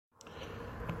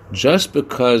Just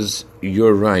because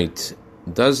you're right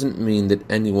doesn't mean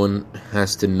that anyone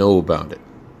has to know about it.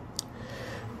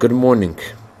 Good morning.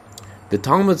 The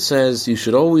Talmud says you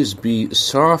should always be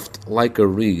soft like a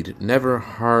reed, never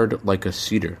hard like a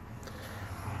cedar.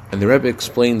 And the Rebbe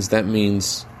explains that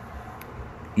means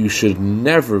you should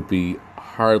never be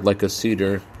hard like a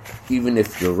cedar, even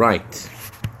if you're right.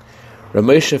 Rav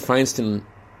Moshe Feinstein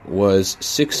was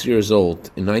 6 years old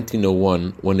in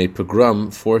 1901 when a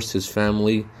pogrom forced his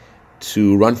family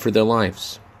to run for their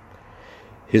lives.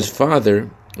 His father,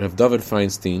 Rav David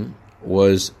Feinstein,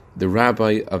 was the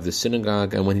rabbi of the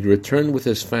synagogue, and when he returned with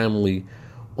his family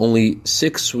only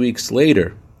 6 weeks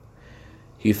later,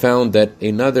 he found that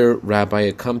another rabbi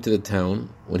had come to the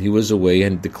town when he was away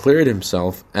and declared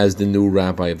himself as the new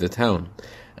rabbi of the town,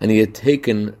 and he had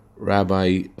taken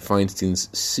Rabbi Feinstein's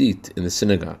seat in the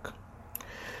synagogue.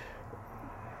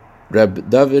 Reb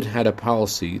David had a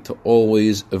policy to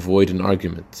always avoid an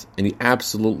argument, and he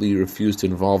absolutely refused to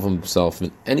involve himself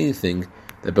in anything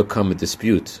that became a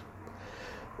dispute.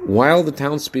 While the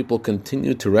townspeople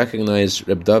continued to recognize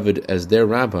Reb David as their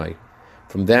rabbi,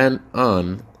 from then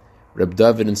on, Reb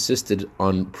David insisted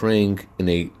on praying in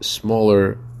a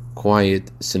smaller,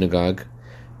 quiet synagogue,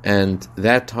 and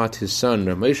that taught his son,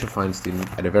 Rav Moshe Feinstein,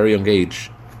 at a very young age,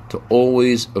 to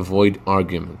always avoid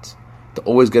argument, to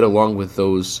always get along with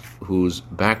those whose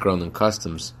background and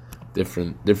customs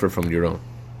differ from your own.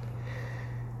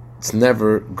 It's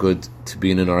never good to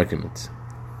be in an argument.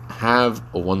 Have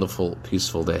a wonderful,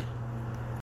 peaceful day.